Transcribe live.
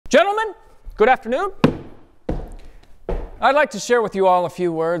Gentlemen, good afternoon. I'd like to share with you all a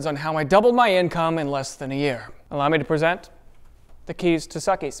few words on how I doubled my income in less than a year. Allow me to present the keys to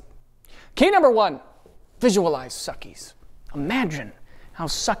suckies. Key number 1, visualize suckies. Imagine how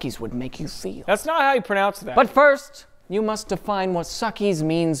suckies would make you feel. That's not how you pronounce that. But first, you must define what suckies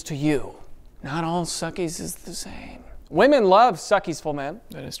means to you. Not all suckies is the same. Women love suckies for men.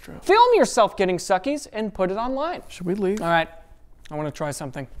 That is true. Film yourself getting suckies and put it online. Should we leave? All right, I want to try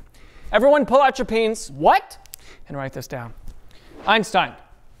something. Everyone pull out your pens. What? And write this down. Einstein,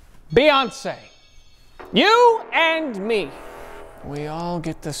 Beyonce, you and me. We all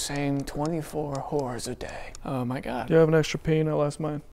get the same 24 whores a day. Oh my God. Do you have an extra pen? I'll ask mine.